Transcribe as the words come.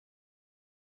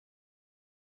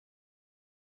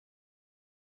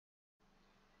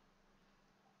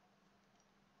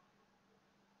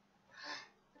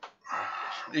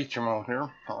Eychimo here.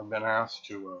 I've been asked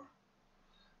to,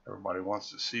 everybody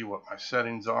wants to see what my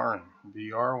settings are in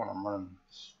VR when I'm running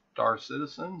Star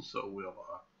Citizen, so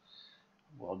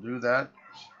we'll do that.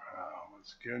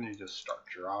 Once again, you just start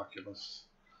your Oculus,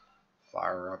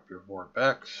 fire up your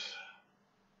VorpX,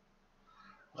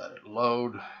 let it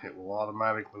load. It will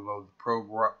automatically load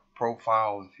the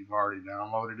profile if you've already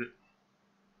downloaded it.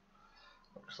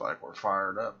 Looks like we're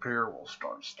fired up here. We'll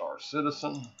start Star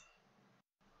Citizen.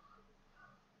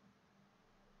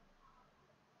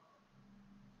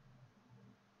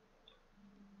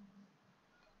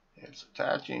 It's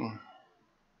attaching.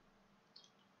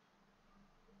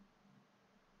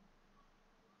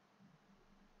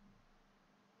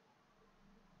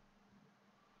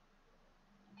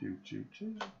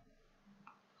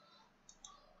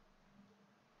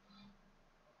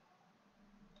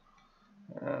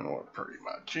 And we're pretty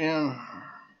much in.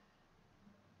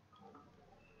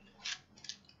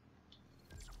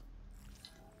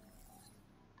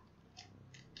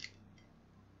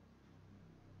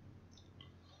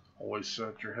 Always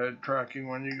set your head tracking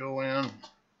when you go in.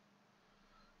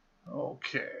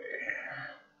 Okay.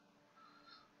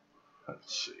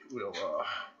 Let's see. We'll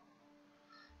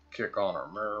kick on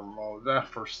our mirror mode. That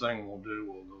first thing we'll do,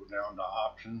 we'll go down to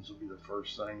options. It'll be the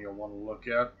first thing you'll want to look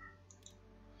at.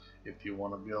 If you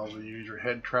want to be able to use your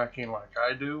head tracking like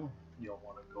I do, you'll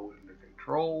want to go into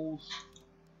controls.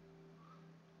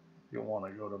 You'll want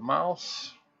to go to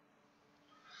mouse.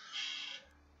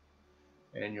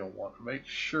 And you'll want to make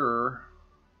sure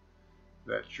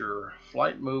that your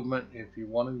flight movement, if you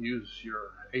want to use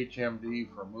your HMD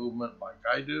for movement like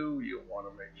I do, you'll want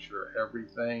to make sure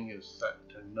everything is set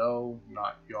to no,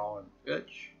 not yaw and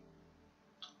pitch.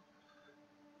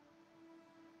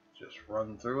 Just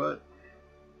run through it.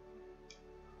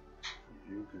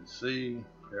 You can see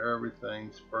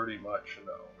everything's pretty much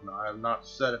no. Now I have not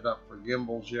set it up for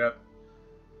gimbals yet.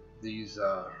 These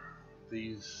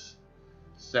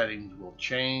settings will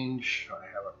change. I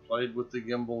haven't played with the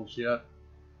gimbals yet.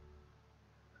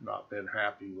 Not been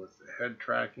happy with the head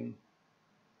tracking.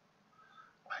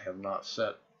 I have not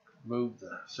moved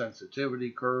the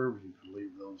sensitivity curves. You can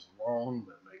leave those alone,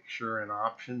 but make sure in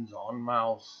options on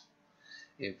mouse,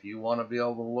 if you want to be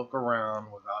able to look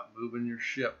around without moving your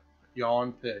ship, yaw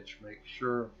and pitch, make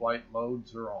sure flight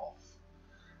modes are off.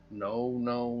 No,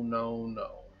 no, no,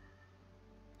 no.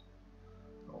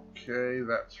 Okay,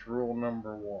 that's rule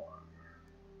number 1.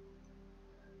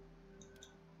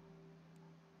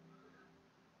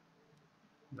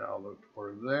 Now that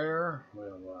we're there,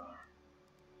 we'll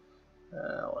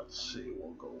let's see,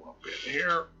 we'll go up in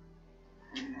here.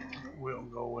 We'll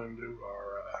go into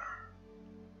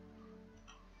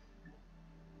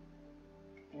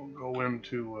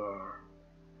our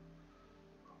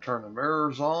turn the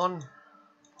mirrors on.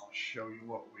 I'll show you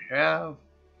what we have.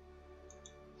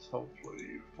 It's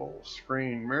hopefully full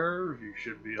screen mirrors. You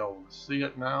should be able to see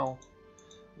it now.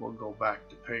 We'll go back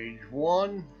to page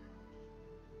 1.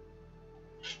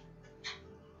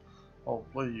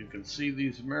 Hopefully you can see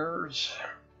these mirrors.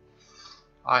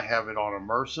 I have it on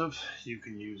immersive. You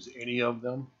can use any of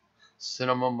them.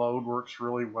 Cinema mode works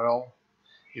really well.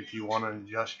 If you want to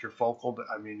adjust your focal,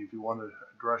 if you want to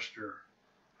adjust your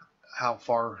how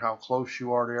close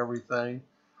you are to everything,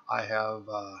 I have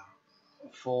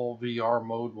full VR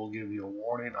mode will give you a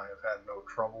warning. I have had no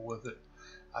trouble with it.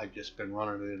 I've just been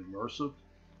running it in immersive.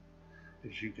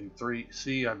 As you can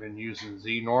see, I've been using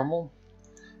Z normal.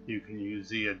 You can use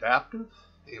Z adaptive.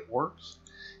 It works.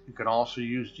 You can also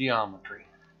use geometry.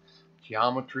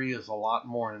 Geometry is a lot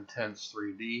more intense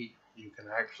 3D. You can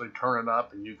actually turn it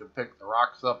up and you can pick the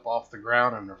rocks up off the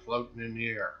ground and they're floating in the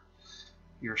air.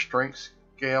 Your strength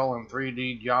scale in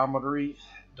 3D geometry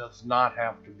does not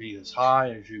have to be as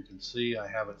high. As you can see, I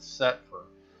have it set for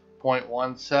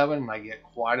 0.17 and I get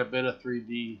quite a bit of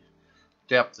 3D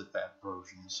depth at that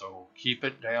version. So keep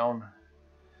it down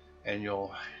and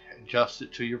you'll adjust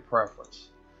it to your preference.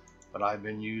 But I've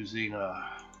been using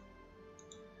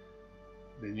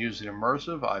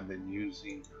immersive. I've been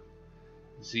using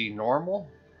Z normal,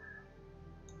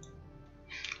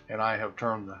 and I have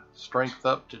turned the strength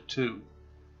up to 2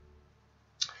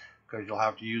 because you'll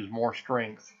have to use more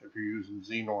strength if you're using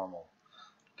Z normal.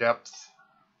 Depth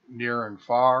near and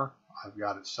far, I've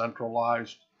got it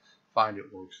centralized. Find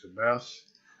it works the best.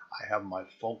 I have my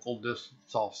focal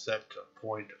distance all set to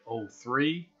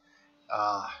 0.03.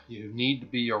 You need to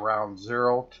be around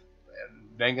 0.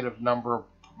 Negative number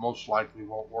most likely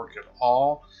won't work at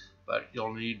all, but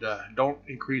you'll need don't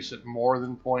increase it more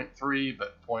than 0.3,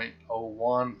 but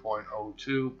 0.01,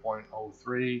 0.02,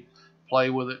 0.03. Play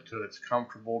with it till it's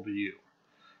comfortable to you.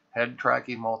 Head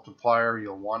tracking multiplier,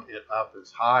 you'll want it up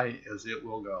as high as it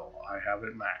will go. I have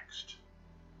it maxed.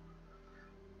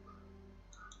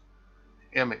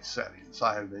 Image settings,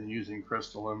 I have been using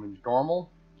crystal image normal.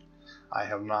 I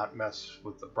have not messed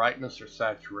with the brightness or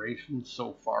saturation.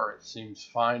 So far it seems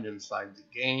fine inside the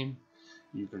game.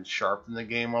 You can sharpen the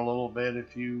game a little bit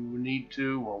if you need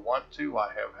to or want to. I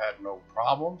have had no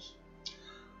problems.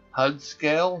 HUD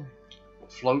scale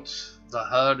floats the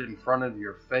HUD in front of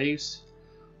your face.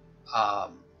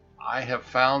 I have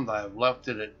found I have left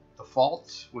it at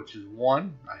defaults, which is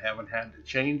 1. I haven't had to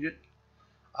change it.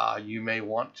 You may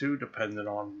want to, depending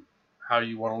on how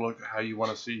you want to look, how you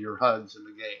want to see your HUDs in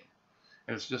the game.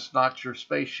 And it's just not your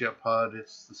spaceship HUD;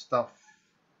 it's the stuff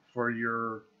for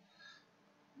your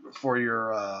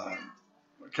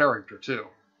character too.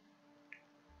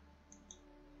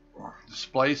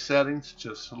 Display settings,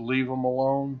 just leave them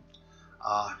alone.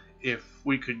 If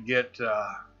we could get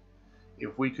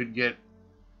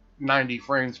 90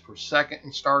 frames per second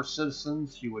in Star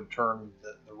Citizens, you would turn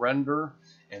the render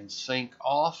and sync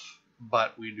off,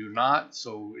 but we do not.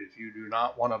 So if you do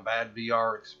not want a bad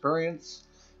VR experience,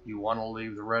 you want to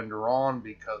leave the render on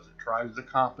because it tries to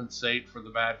compensate for the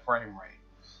bad frame rate.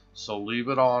 So leave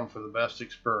it on for the best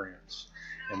experience.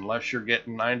 Unless you're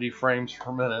getting 90 frames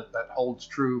per minute, that holds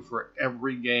true for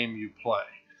every game you play.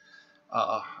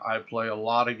 I play a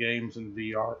lot of games in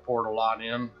VR, port a lot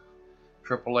in.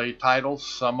 AAA titles,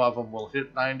 some of them will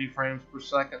hit 90 frames per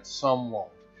second, some won't.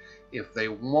 If they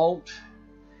won't,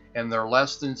 and they're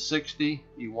less than 60,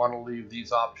 you want to leave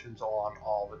these options on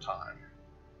all the time.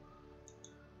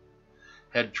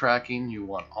 Head tracking you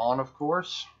want on, of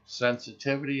course.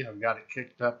 Sensitivity, I've got it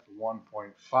kicked up to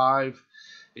 1.5.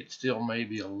 It still may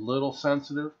be a little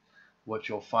sensitive. What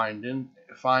you'll find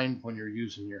when you're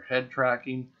using your head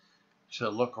tracking, to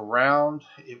look around,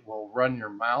 it will run your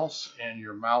mouse, and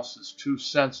your mouse is too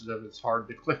sensitive. It's hard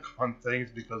to click on things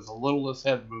because the littlest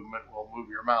head movement will move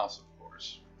your mouse, of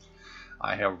course.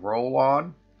 I have roll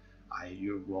on.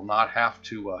 You will not have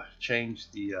to change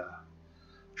the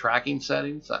tracking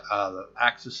settings, the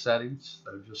axis settings.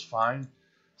 They're just fine.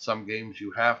 Some games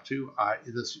you have to.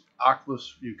 This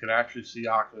Oculus, you can actually see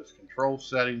Oculus control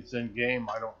settings in game.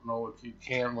 I don't know if you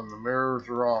can when the mirrors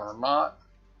are on or not,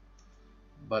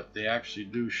 but they actually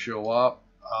do show up.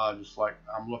 Just like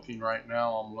I'm looking right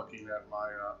now, I'm looking at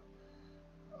my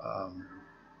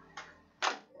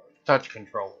touch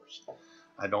controllers.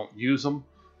 I don't use them,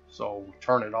 so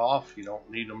turn it off. You don't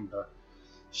need them to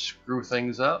screw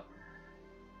things up,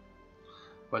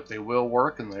 but they will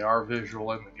work and they are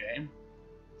visual in the game.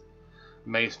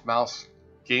 Mouse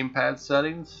gamepad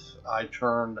settings, I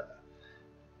turned,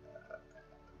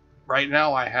 right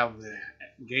now I have the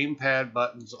gamepad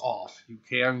buttons off. You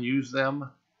can use them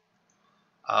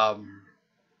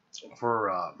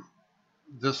for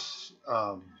this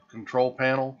control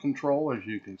panel control, as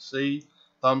you can see,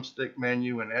 thumbstick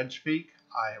menu and edge peak.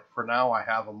 For now I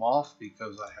have them off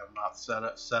because I have not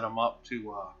set them up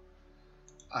to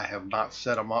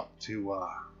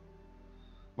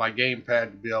my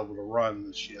gamepad to be able to run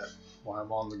this yet while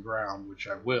I'm on the ground, which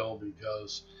I will,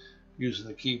 because using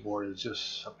the keyboard is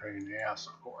just a pain in the ass,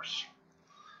 of course.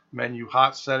 Menu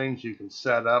hot settings, you can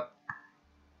set up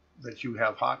that you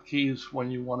have hotkeys when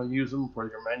you want to use them for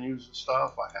your menus and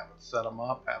stuff. I haven't set them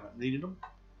up, haven't needed them.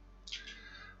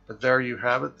 But there you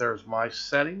have it. There's my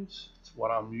settings. It's what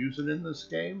I'm using in this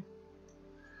game.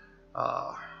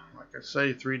 Like I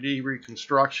say, 3D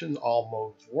reconstruction, all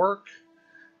modes work.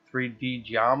 3D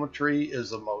geometry is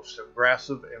the most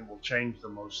aggressive and will change the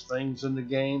most things in the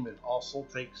game. It also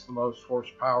takes the most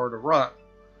horsepower to run.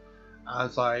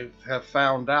 As I have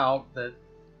found out that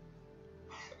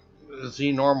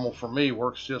Z normal for me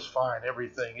works just fine.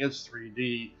 Everything is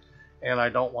 3D, and I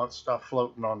don't want stuff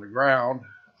floating on the ground,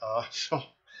 so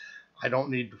I don't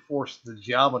need to force the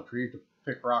geometry to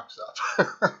pick rocks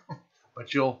up.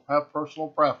 But you'll have personal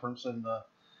preference, and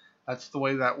that's the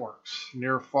way that works.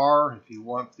 Near far, if you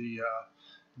want the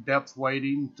depth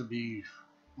weighting to be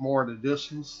more at a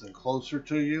distance than closer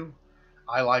to you,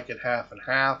 I like it half and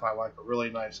half. I like a really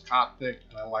nice cockpit,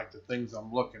 and I like the things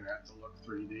I'm looking at to look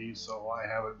 3D, so I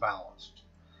have it balanced.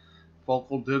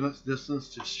 Focal distance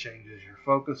just changes your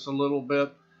focus a little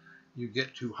bit. You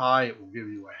get too high, it will give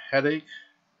you a headache.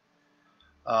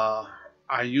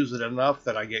 I use it enough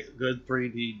that I get good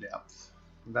 3D depth.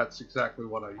 That's exactly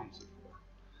what I use it for.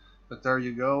 But there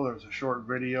you go. There's a short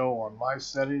video on my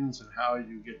settings and how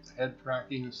you get the head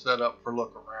tracking set up for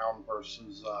look around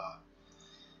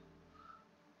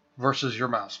versus your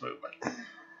mouse movement.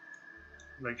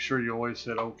 Make sure you always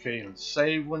hit OK and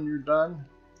save when you're done,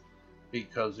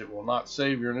 because it will not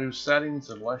save your new settings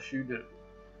unless you do.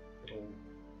 It'll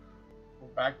Go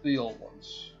back to the old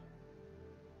ones.